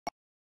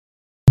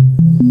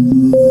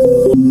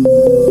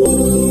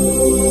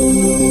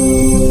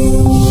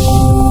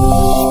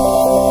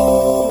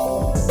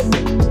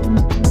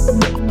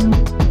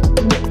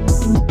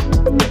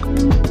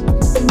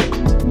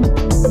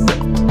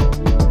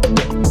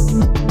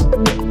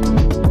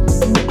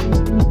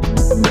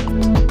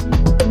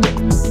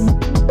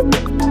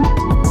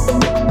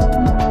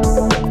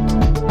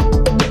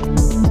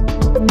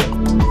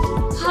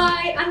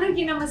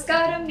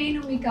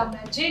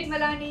Kamna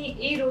Jethmalani.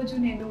 Ee roju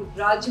nenu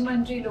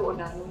Rajahmundry lo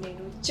unnanu.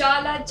 Nenu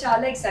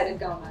chala excited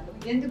ga unnanu.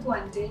 Enduku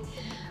ante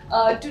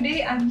today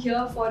I'm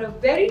here for a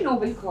very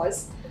noble cause.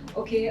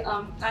 Okay,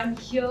 I'm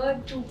here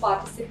to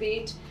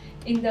participate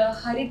in the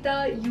Harita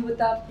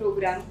Yuvata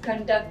program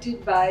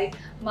conducted by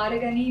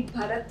Maragani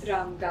Bharat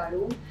Ram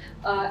Garu,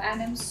 and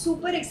I'm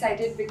super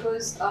excited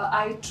because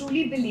I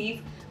truly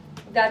believe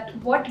that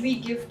what we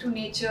give to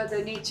nature,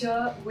 the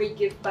nature will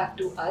give back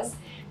to us.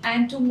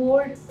 And to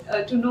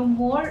know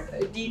more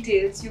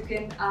details, you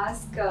can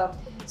ask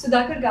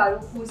Sudhakar Garu,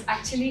 who's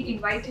actually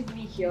invited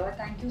me here.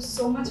 Thank you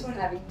so much for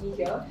having me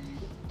here.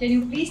 Can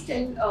you please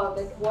tell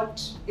that what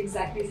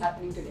exactly is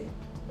happening today?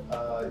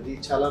 ఇది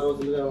చాలా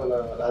రోజులుగా మన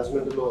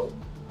రాజమండ్రిలో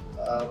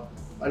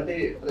అంటే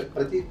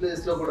ప్రతి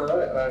place లో కూడా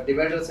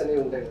dividers అనేవి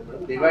ఉంటాయి కదా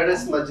మేడం.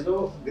 డివైడర్స్ మధ్యలో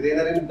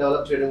గ్రీనరీని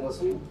డెవలప్ చేయడం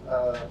కోసం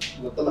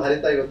మొత్తం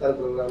హరిత యువత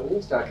ప్రోగ్రామ్ ని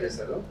స్టార్ట్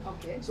చేశారు.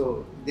 సో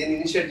దీన్ని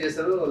ఇనిషియేట్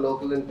చేశారు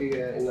లోకల్ ఎంపీ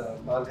అయిన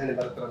మార్గాని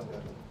భరతరామ్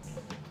గారు.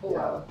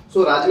 సో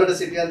రాజమండ్రి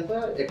సిటీ అంతా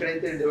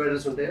ఎక్కడైతే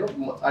డివైడర్స్ ఉంటాయో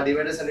ఆ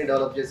డివైడర్స్ అన్ని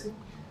డెవలప్ చేసి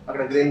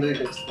అక్కడ గ్రీనరీ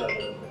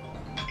పెంచుతున్నారు.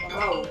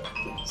 Wow.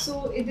 So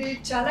it is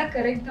chala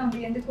correct ga undi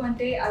enduku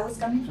ante I was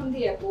coming from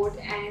the airport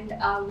and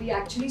we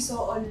actually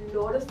saw a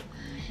lot of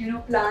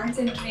plants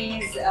and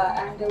trees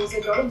and there was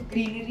a lot of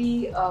greenery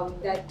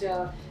that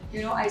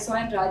I saw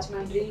in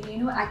Rajahmundry.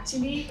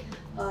 Actually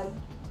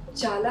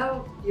chala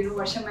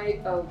varsham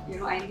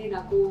aindi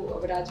naku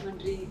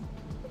Rajahmundry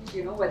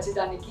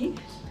vachedaniki.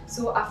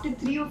 So after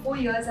 3 or 4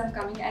 years I'm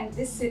coming and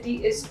this city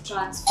is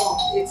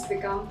transformed. It's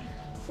become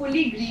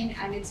fully green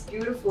and it's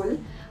beautiful.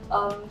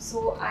 So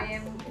I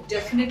am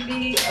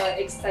definitely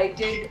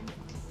excited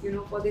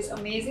for this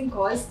amazing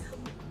cause.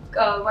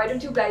 Why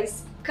don't you guys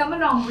come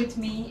along with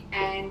me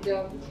and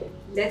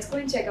let's go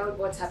and check out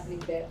what's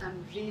happening there. I'm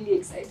really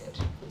excited.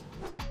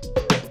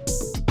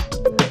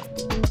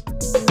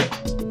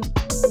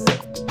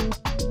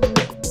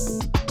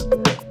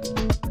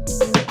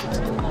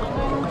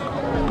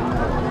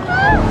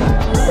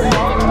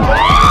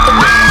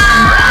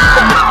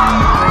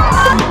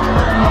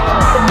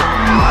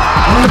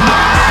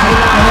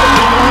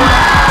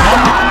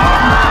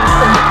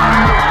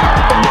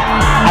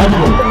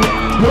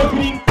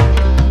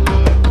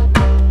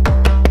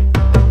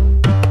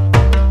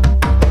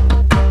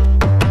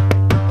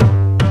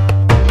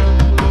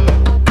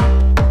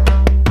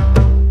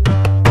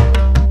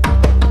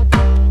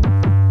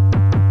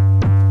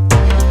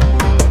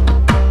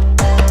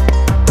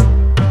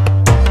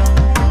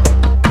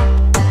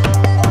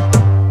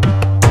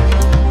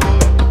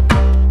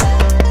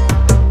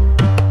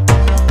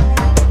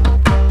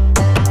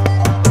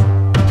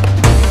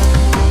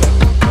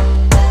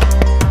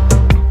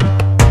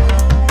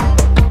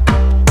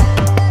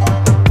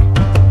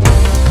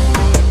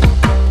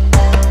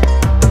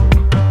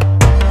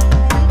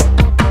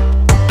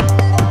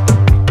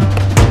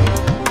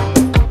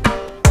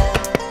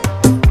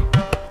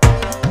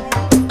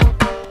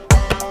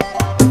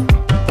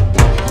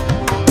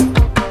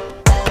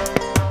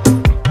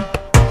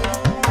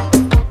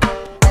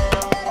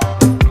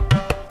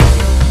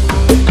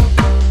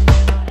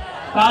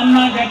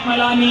 Kamna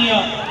Jethmalani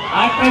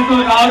actress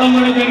రావడం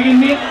కూడా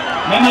జరిగింది.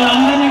 మిమ్మల్ని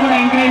అందరినీ కూడా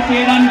encourage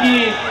చేయడానికి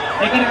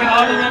ఇక్కడికి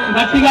రావడం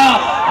గట్టిగా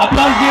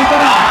అప్లాజ్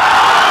చేస్తారా?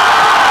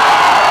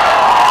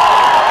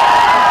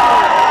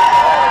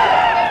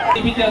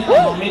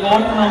 చేస్తాము మీకు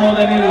ఓటర్ నమోదు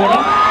అనేది కూడా.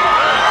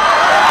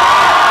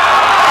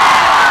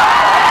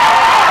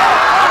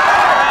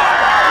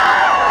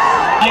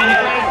 I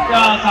request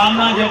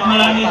Kamna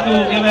Jethmalani to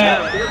give a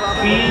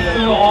speech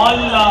to all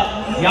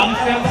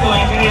youngsters to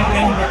encourage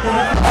them.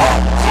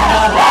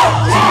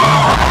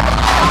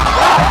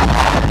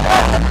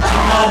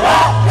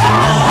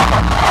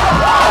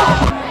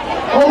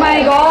 Oh my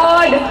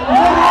God!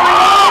 Good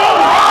morning!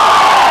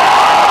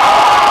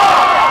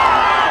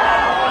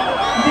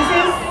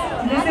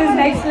 This is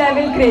next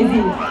level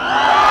crazy.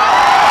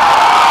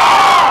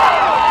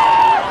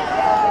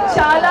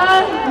 Chala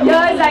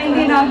years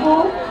aindi naku.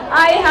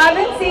 I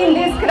haven't seen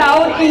this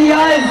crowd in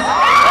years.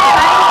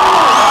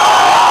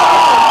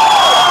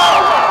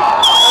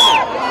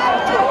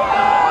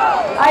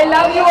 I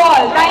love you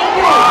all. Thank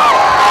you.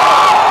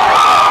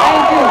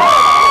 Thank you.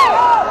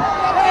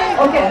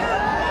 Okay.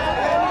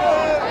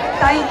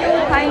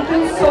 Thank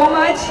you so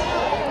much.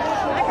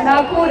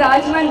 Naku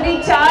Rajahmundry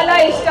chala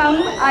ishtam.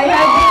 I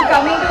have been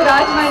coming to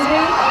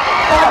Rajahmundry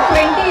for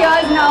 20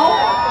 years now.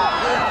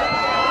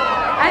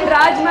 And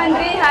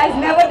Rajahmundry has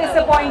never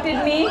disappointed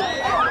me.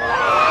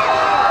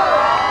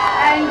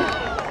 And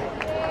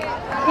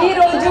ee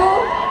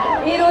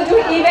roju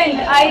event,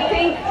 I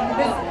think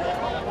this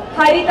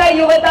Harita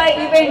Yuvata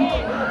event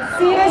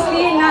seriously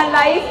actually in our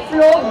life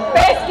flow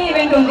best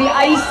event undi,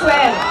 I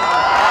swear.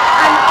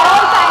 And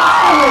all thanks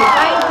to you.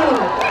 Thank you.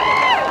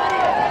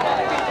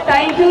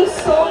 Thank you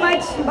so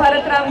much,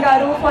 Bharatram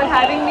Garu, for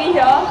having me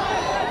here.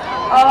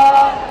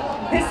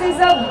 This is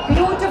a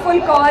beautiful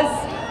cause.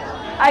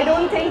 I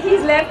don't think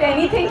he's left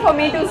anything for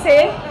me to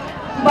say,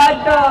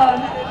 but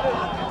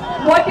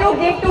what you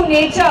give to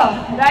nature,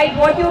 right?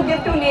 What you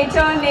give to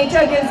nature,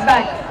 nature gives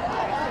back.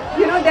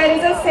 You know, there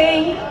is a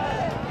saying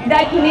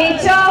that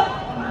nature,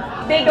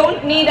 they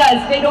don't need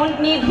us, they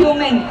don't need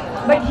humans,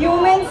 but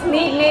humans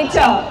need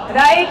nature,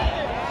 right?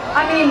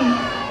 I mean,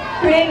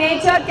 today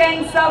nature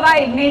can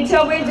survive,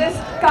 nature will just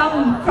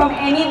come from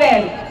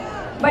anywhere.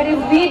 But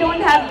if we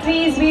don't have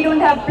trees, we don't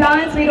have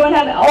plants, we don't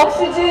have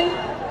oxygen,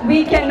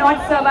 we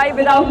cannot survive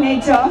without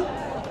nature,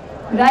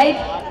 right?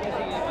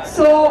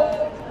 So,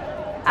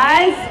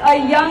 as a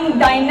young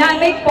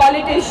dynamic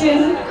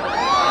politician,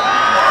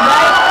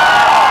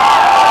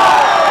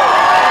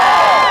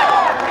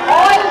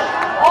 right,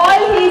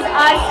 all he's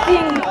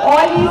asking,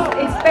 all he's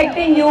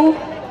expecting you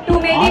to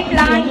maybe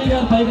plant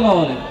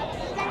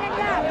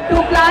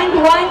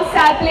one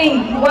sapling,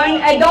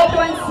 adopt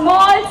one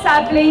small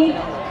sapling,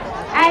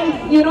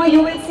 and you know,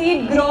 you will see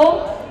it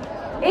grow.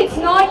 It's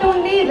not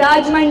only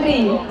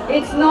Rajahmundry,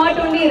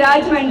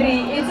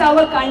 it's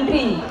our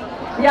country,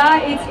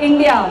 yeah, it's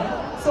India.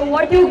 So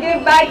what you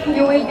give back,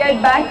 you will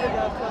get back,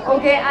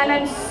 okay, and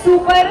I'm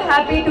super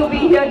happy to be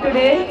here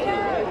today.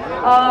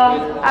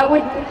 I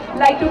would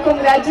like to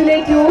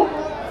congratulate you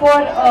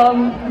for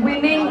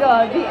winning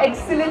the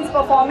Excellence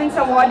Performance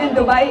Award in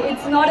Dubai.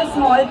 It's not a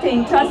small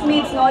thing, trust me,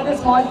 it's not a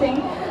small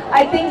thing.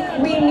 I think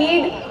we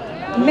need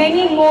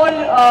many more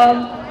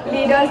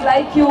leaders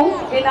like you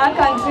in our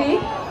country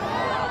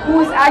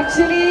who's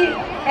actually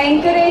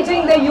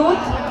encouraging the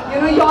youth.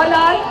 You know, you all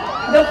are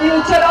the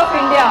future of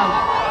India.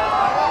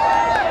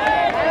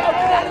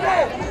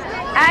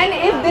 And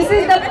if this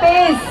is the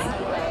pace,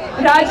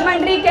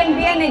 Rajahmundry can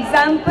be an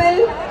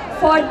example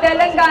for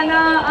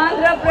Telangana,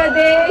 Andhra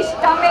Pradesh,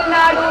 Tamil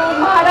Nadu,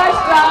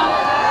 Maharashtra,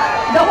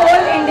 the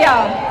whole India,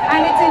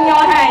 and it's in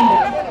your hand,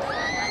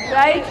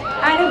 right?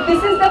 And if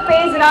this is the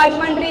pace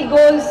Rajahmundry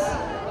goes,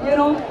 you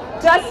know,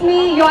 trust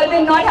me, you all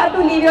will not have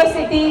to leave your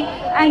city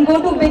and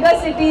go to bigger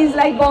cities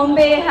like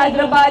Bombay,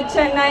 Hyderabad,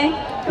 Chennai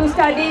to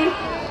study.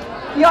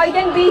 You all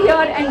can be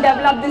here and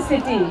develop the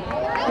city.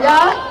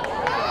 Yeah?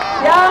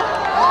 Yeah?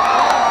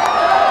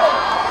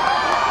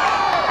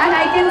 And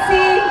I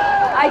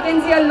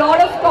can see a lot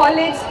of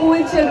college,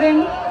 school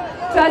children.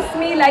 Trust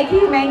me, like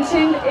he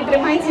mentioned, it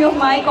reminds you of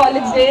my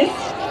college days.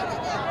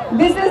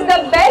 This is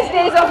the best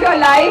days of your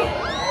life.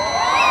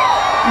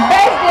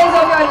 Best days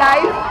of your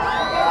life.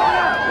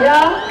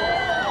 Yeah?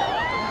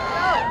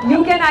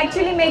 You can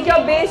actually make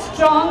your base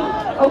strong.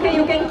 Okay,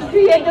 you can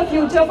create the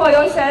future for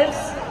yourselves.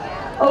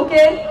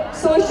 Okay,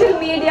 social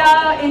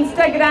media,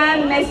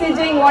 Instagram,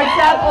 messaging,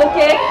 WhatsApp,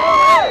 okay.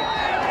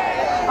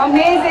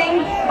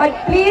 Amazing, but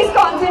please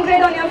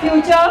concentrate on your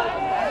future.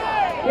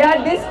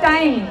 Yeah, this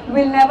time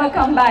will never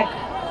come back.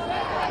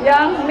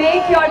 Yeah,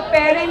 make your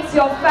parents,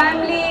 your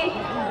family,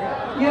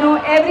 you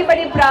know,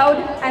 everybody proud,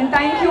 and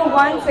thank you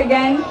once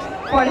again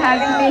for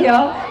having me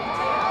here.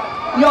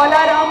 You all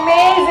are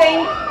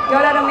amazing. You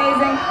all are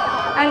amazing,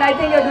 and I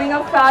think you're doing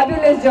a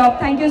fabulous job.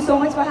 Thank you so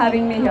much for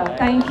having me here.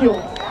 Thank you.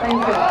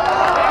 Thank you.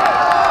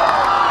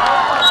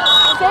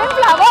 Same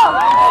flower.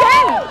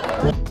 Same.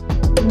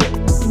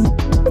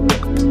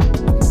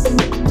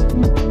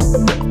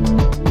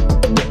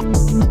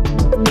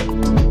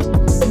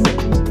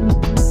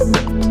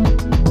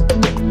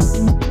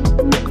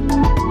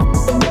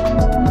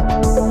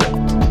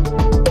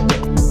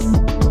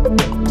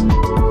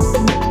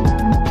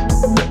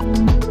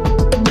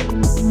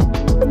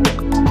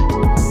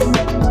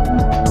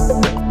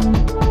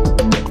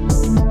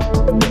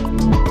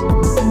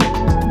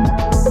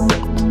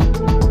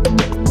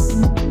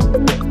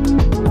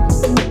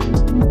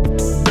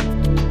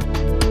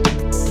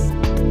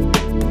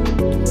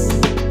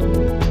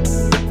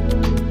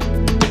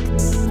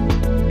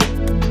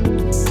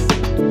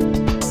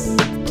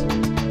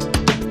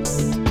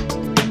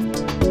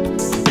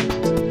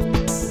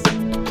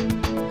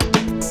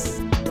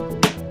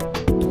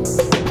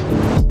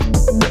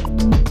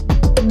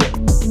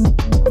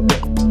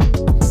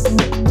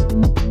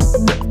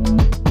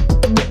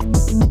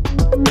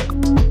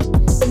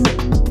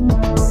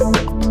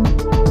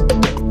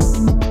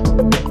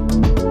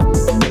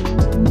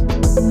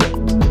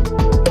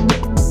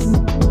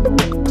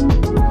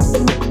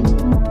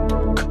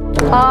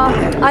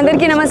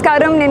 Andarki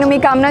namaskaram, nenu mi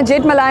Kamna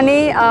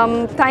Jethmalani.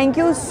 Thank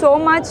you so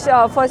much,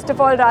 first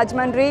of all,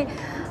 Rajahmundry,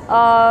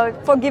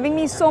 for giving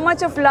me so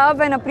much of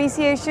love and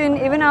appreciation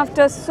even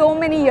after so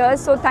many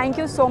years. So thank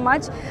you so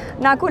much.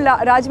 Naku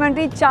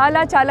Rajahmundry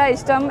chala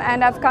ishtam,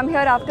 and I've come here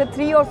after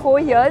 3 or 4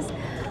 years.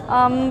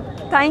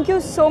 Thank you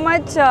so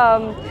much,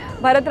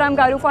 Bharatram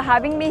Garu, for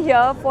having me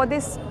here for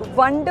this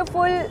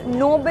wonderful,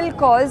 noble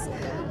cause.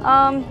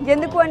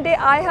 Yenduku ante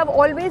I have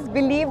always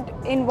believed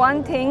in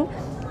one thing,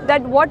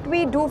 that what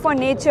we do for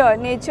nature,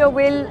 nature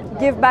will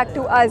give back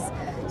to us.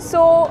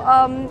 So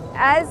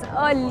as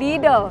a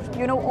leader,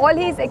 you know, all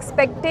he's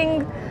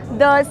expecting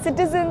the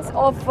citizens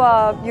of,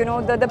 you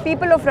know, the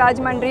people of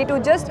Rajahmundry to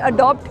just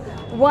adopt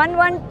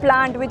one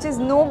plant, which is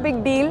no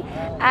big deal,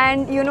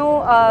 and, you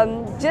know,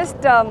 just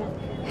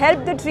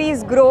help the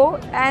trees grow.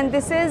 And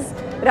this is,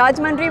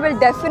 Rajahmundry will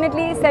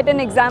definitely set an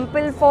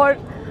example for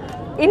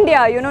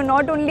India, you know,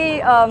 not only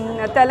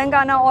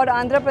Telangana or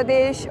Andhra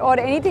Pradesh or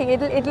anything.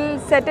 It'll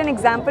set an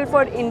example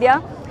for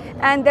India.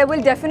 And there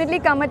will definitely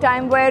come a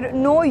time where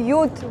no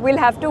youth will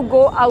have to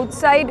go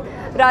outside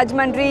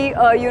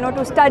Rajahmundry, you know,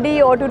 to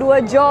study or to do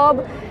a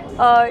job.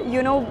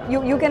 You know,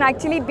 you can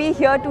actually be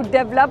here to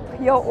develop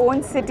your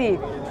own city.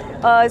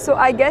 So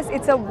I guess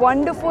it's a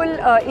wonderful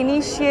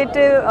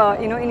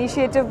initiative, you know,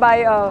 initiative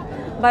by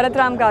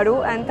Bharatram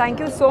Garu, and thank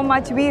you so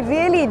much. We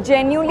really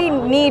genuinely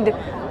need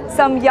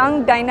some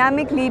young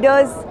dynamic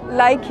leaders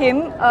like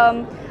him.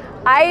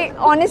 I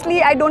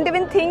honestly, I don't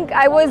even think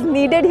I was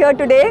needed here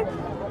today.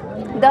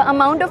 The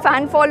amount of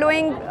fan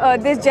following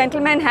this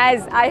gentleman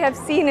has, I have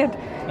seen it.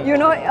 You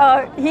know,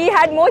 he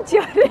had more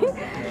cheering.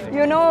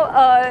 You know,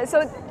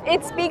 so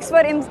it speaks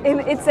for him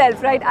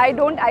itself, right? I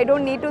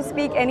don't need to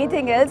speak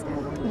anything else.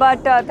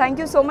 But thank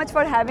you so much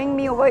for having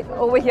me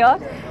over here.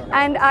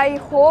 And I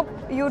hope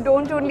you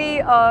don't only,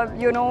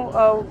 you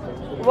know,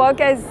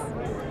 work as,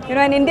 you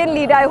know, an Indian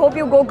leader. I hope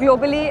you go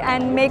globally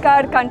and make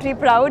our country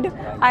proud.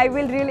 I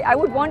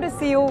would want to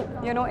see you,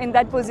 you know, in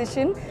that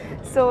position.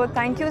 So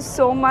thank you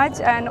so much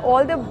and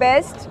all the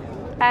best,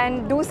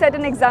 and do set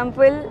an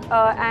example,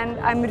 and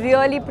I'm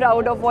really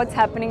proud of what's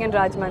happening in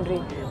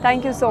Rajahmundry.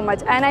 Thank you so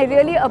much. And I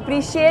really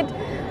appreciate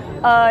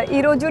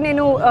Iroju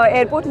nenu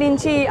airport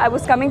nunchi I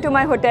was coming to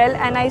my hotel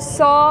and I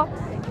saw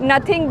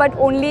nothing but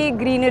only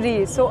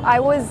greenery. So I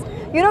was,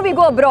 you know, we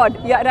go abroad,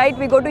 yeah, right?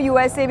 We go to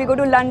USA, we go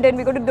to London,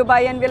 we go to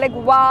Dubai, and we're like,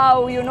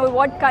 wow, you know,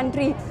 what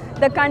country?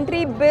 The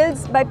country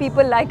builds by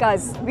people like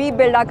us. We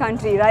build our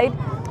country, right?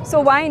 So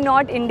why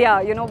not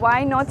India? You know,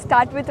 why not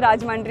start with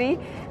Rajahmundry?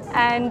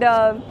 And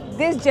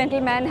this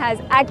gentleman has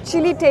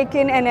actually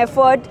taken an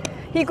effort.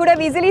 He could have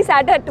easily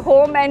sat at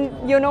home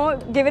and, you know,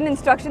 given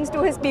instructions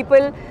to his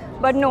people.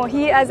 But no,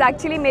 he has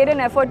actually made an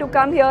effort to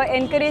come here,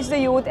 encourage the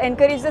youth,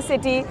 encourage the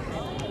city,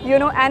 you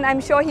know, and I'm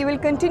sure he will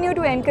continue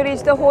to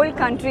encourage the whole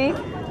country.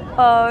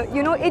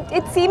 You know,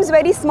 it seems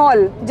very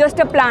small, just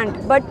a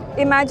plant. But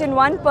imagine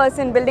one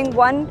person building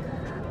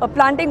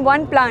planting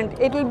one plant.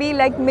 It will be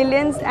like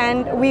millions,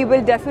 and we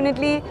will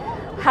definitely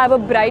have a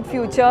bright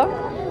future.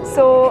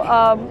 So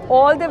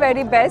all the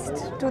very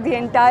best to the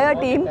entire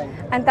team,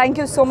 and thank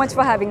you so much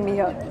for having me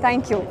here.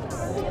 Thank you.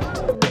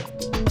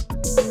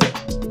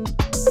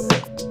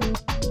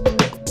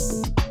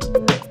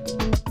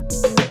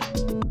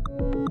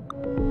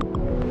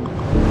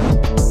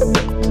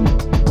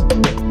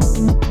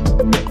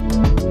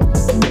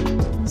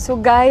 So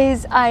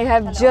guys, I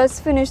have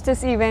just finished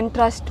this event.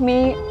 Trust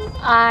me,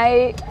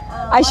 I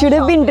should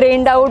have been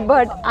drained out,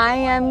 but I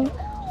am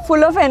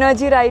full of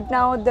energy right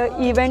now. The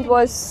event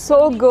was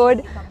so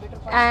good,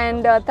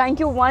 and thank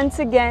you once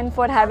again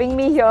for having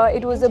me here.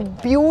 It was a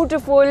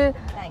beautiful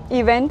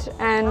event,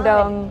 and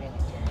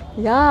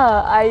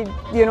yeah, I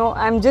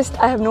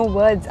have no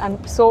words.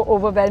 I'm so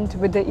overwhelmed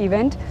with the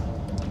event,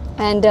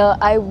 and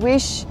I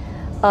wish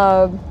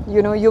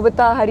you know,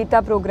 Yuvata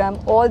Harita program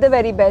all the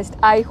very best.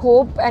 I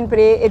hope and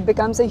pray it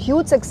becomes a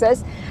huge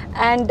success,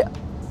 and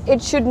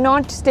it should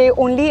not stay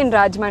only in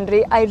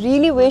Rajahmundry. I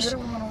really wish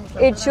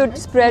it should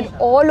spread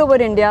all over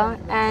India,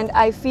 and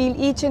I feel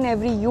each and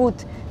every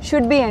youth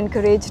should be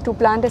encouraged to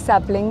plant a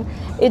sapling.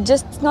 It's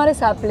just not a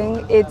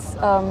sapling, it's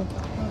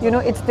you know,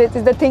 it's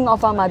the thing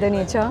of our mother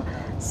nature.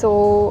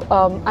 So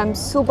I'm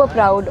super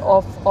proud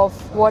of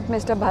what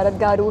Mr. Bharat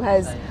Garu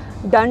has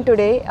done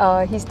today.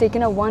 He's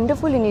taken a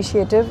wonderful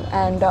initiative,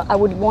 and I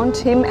would want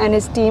him and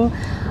his team,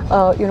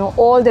 you know,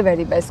 all the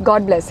very best.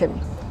 God bless him.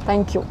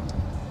 Thank you.